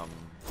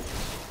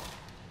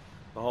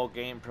the whole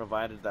game,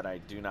 provided that I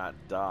do not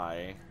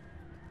die.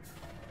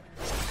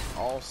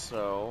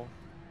 Also,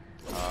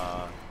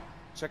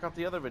 check out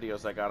the other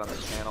videos I got on the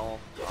channel.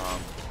 I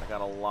got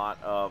a lot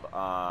of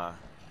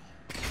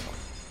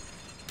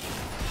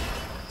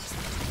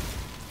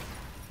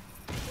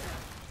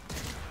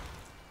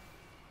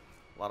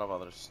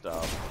other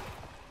stuff.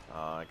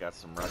 I got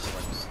some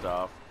wrestling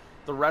stuff.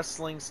 The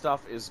wrestling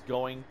stuff is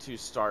going to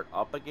start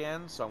up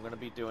again, so I'm going to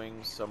be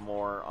doing some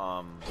more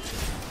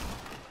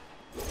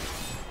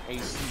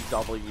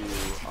ACW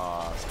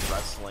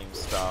wrestling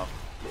stuff.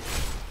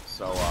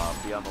 So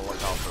be on the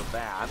lookout for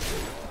that.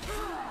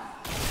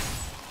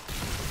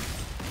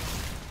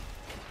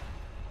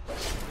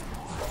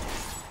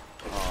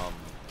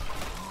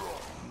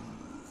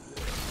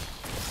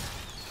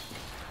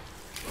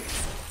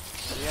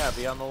 Yeah,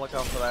 be on the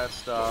lookout for that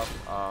stuff.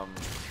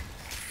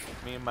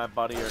 Me and my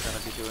buddy are going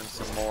to be doing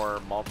some more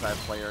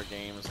multiplayer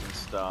games and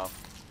stuff.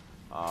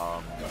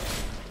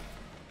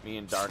 Me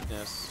and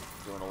Darkness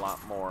doing a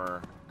lot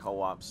more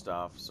co-op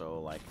stuff, so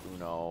like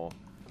Uno,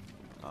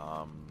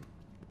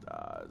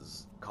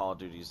 Call of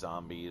Duty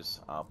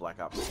Zombies,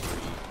 Black Ops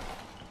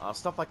 3,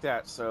 stuff like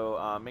that.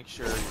 So make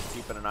sure you're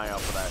keeping an eye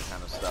out for that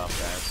kind of stuff,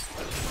 guys.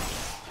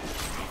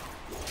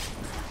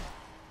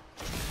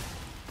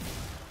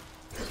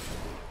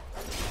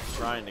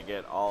 Trying to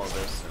get all of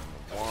this in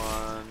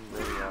one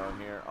video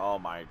here. Oh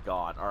my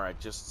god. Alright,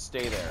 just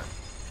stay there.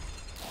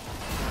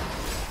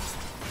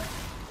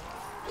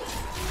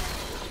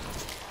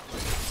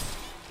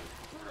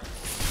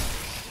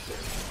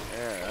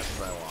 There, that's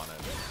what I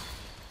wanted.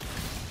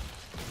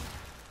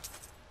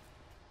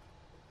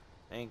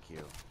 Thank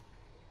you.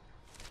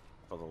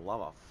 For the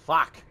love of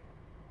fuck!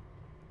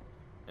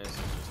 This is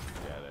just a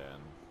dead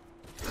end.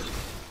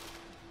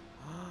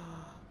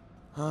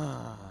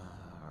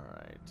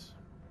 Alright.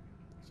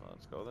 So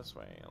let's go this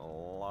way. A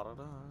lot of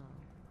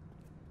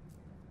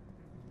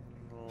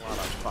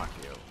fuck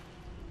you.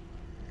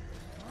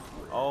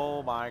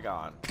 Oh my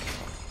god.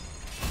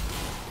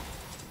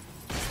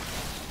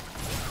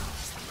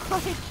 I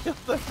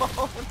killed them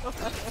all.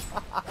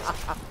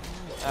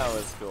 That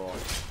was cool.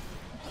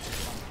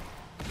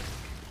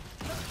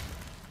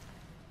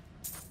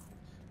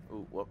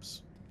 Ooh,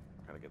 whoops.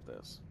 Gotta get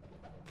this.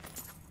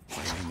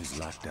 My name is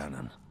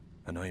Latdanan,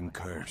 and I'm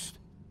cursed.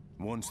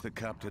 Once the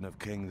captain of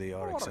King the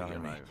Oryx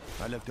army,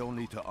 I lived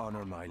only to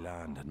honor my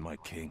land and my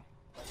king.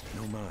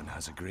 No man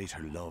has a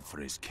greater love for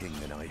his king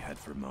than I had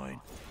for mine,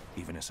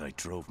 even as I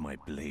drove my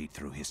blade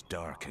through his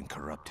dark and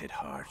corrupted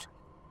heart.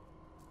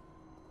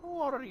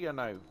 What are you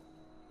now?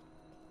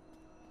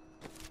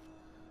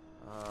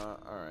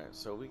 Alright,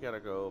 so we gotta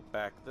go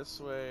back this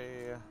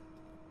way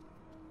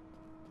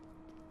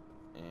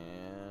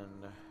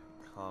and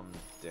come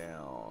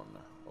down.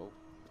 Oh.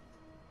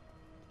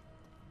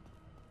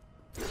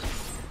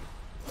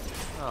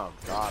 Oh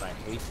god, I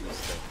hate these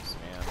things,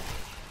 man.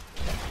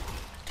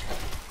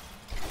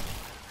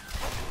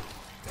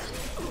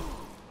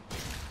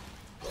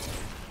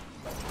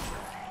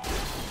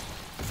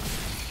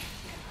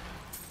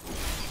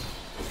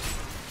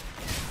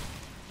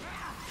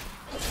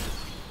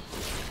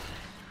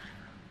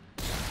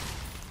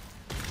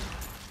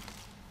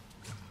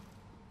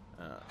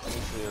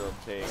 Usually it'll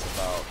take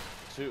about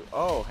 2.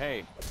 Oh,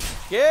 hey.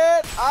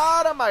 Get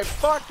out of my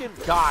fucking...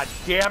 God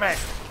damn it!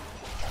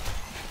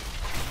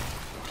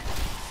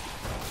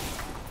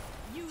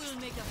 You will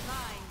make a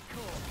fine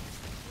corpse.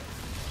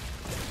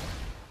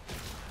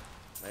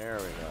 There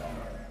we go.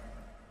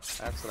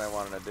 That's what I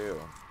wanted to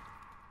do.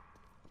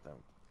 Them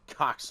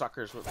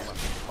cocksuckers wouldn't let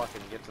me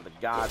fucking get to the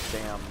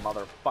goddamn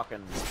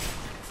motherfucking...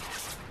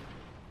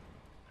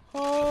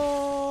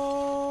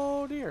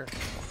 Oh, dear.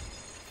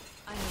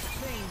 I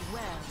have trained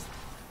well.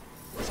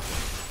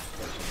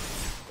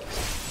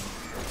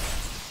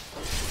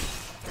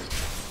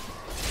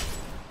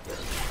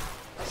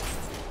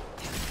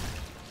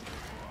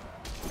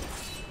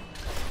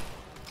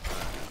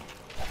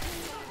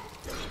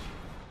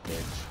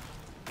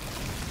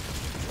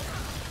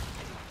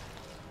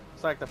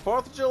 It's like the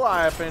 4th of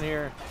July up in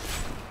here.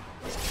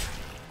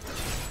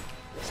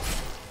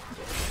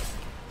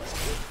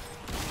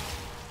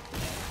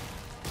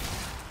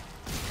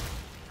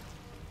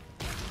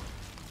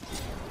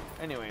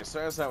 Anyway, so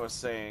as I was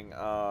saying,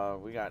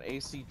 we got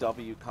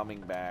ACW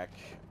coming back.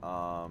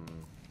 A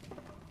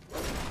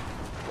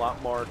lot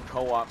more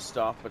co-op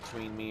stuff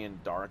between me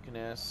and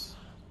Darkness.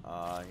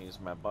 He's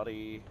my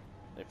buddy.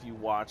 If you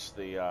watch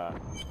the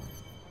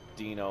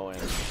Dino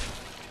and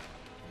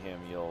him,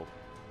 you'll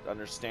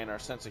understand our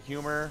sense of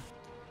humor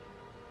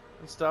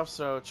and stuff.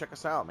 So check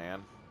us out,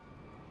 man.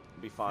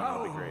 It'll be fun.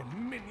 It'll be great.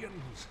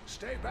 Minions,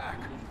 stay back!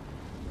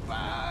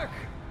 Back!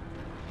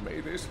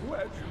 May this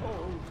wedge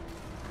hold.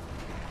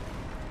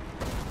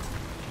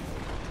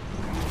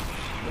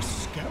 The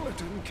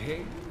Skeleton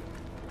King?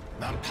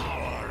 The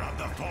power of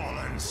the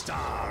fallen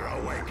star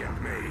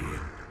awakened me,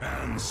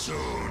 and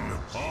soon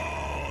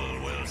all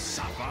will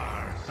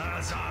suffer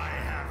as I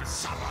have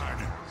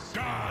suffered.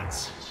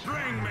 Gods,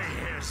 bring me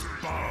his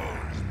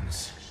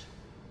bones!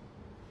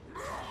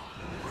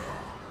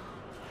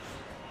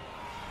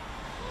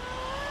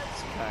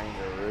 It's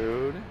kinda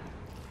rude,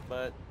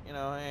 but, you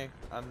know, hey,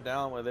 I'm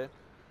down with it.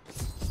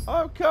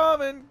 I'm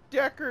coming,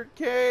 Deckard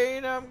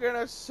Cain. I'm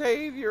gonna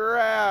save your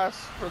ass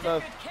for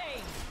the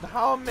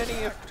how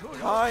many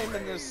time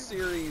in this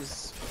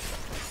series.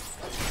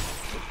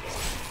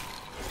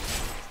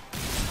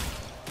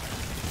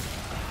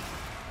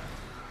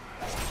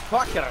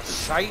 Fuck it, a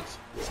shite.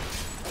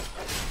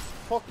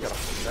 Fuck it, a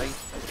shite.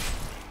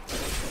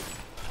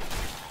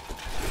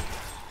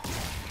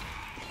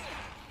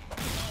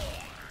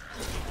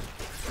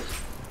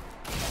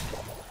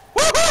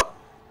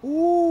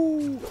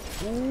 Ooh,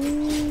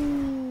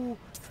 ooh,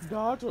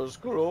 that was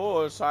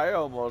close. I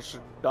almost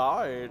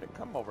died.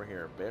 Come over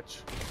here,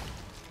 bitch.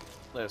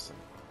 Listen,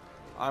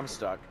 I'm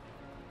stuck.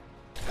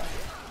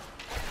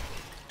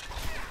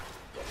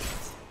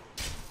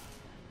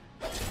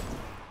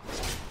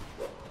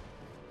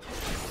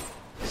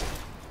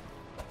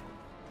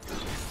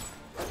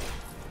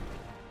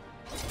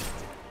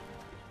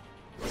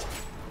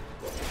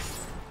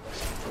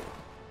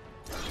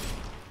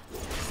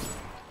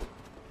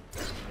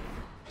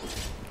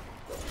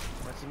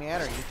 What's the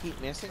matter? You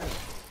keep missing me.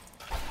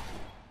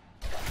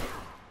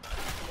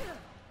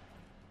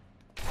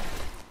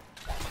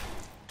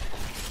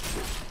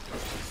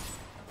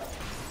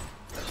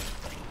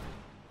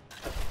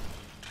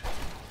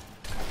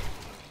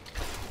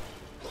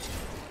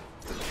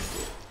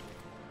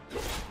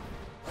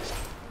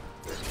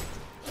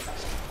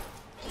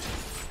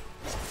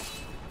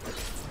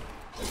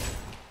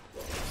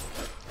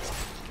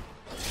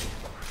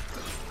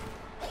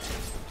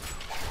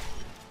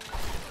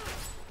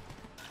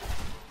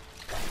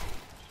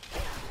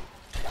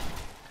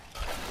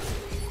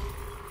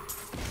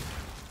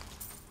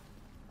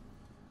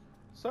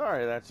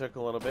 Sorry, that took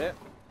a little bit.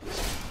 I've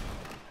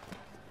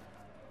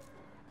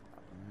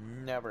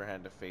never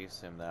had to face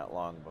him that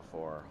long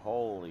before.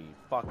 Holy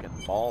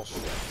fucking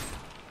bullshit.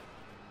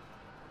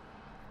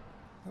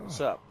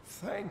 What's up?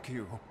 Thank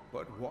you,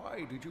 but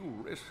why did you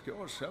risk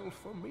yourself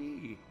for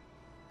me?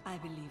 I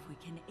believe we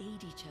can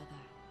aid each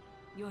other.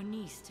 Your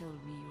niece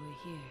told me you were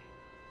here.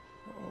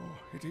 Oh,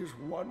 it is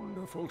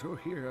wonderful to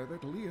hear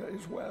that Leah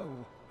is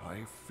well.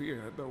 I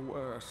feared the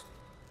worst.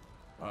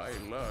 I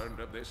learned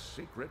of this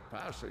secret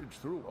passage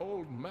through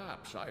old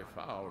maps I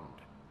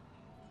found.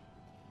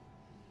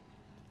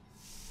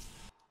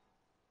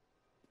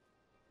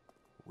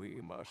 We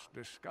must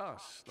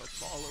discuss the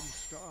fallen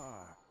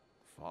star.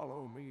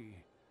 Follow me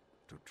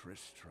to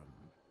Tristram.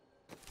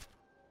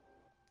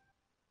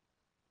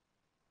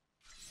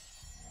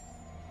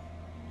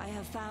 I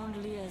have found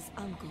Leah's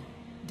uncle,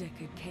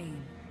 Deckard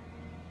Cain.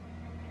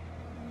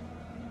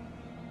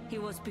 He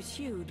was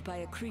pursued by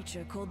a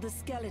creature called the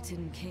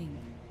Skeleton King,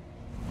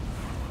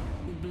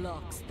 who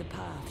blocks the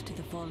path to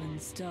the fallen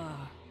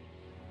star.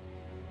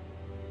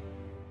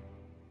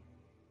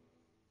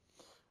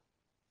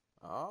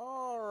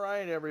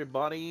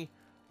 everybody.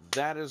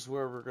 That is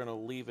where we're going to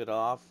leave it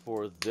off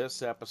for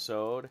this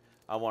episode.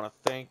 I want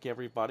to thank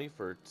everybody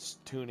for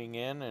tuning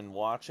in and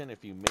watching.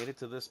 If you made it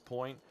to this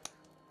point,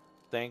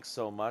 thanks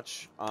so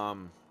much.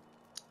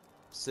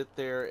 Sit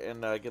there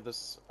and give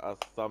this a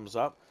thumbs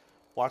up.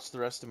 Watch the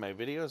rest of my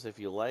videos if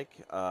you like.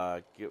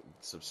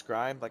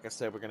 Subscribe. Like I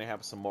said, we're going to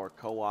have some more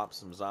co-op,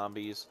 some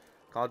zombies.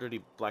 Call of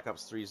Duty Black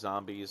Ops 3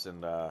 zombies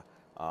and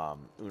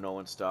Uno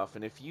and stuff.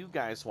 And if you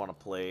guys want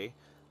to play,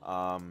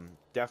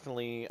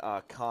 definitely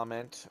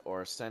comment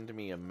or send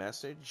me a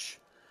message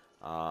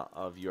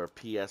of your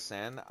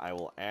PSN. I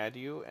will add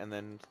you, and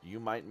then you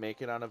might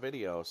make it on a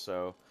video.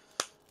 So,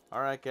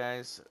 alright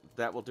guys,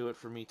 that will do it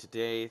for me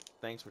today.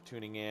 Thanks for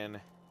tuning in.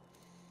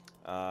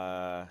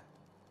 Part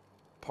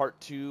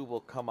 2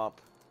 will come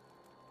up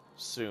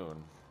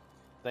soon.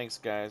 Thanks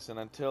guys, and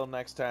until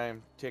next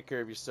time, take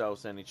care of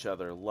yourselves and each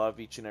other. Love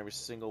each and every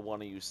single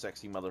one of you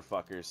sexy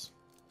motherfuckers.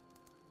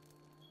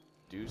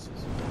 Deuces.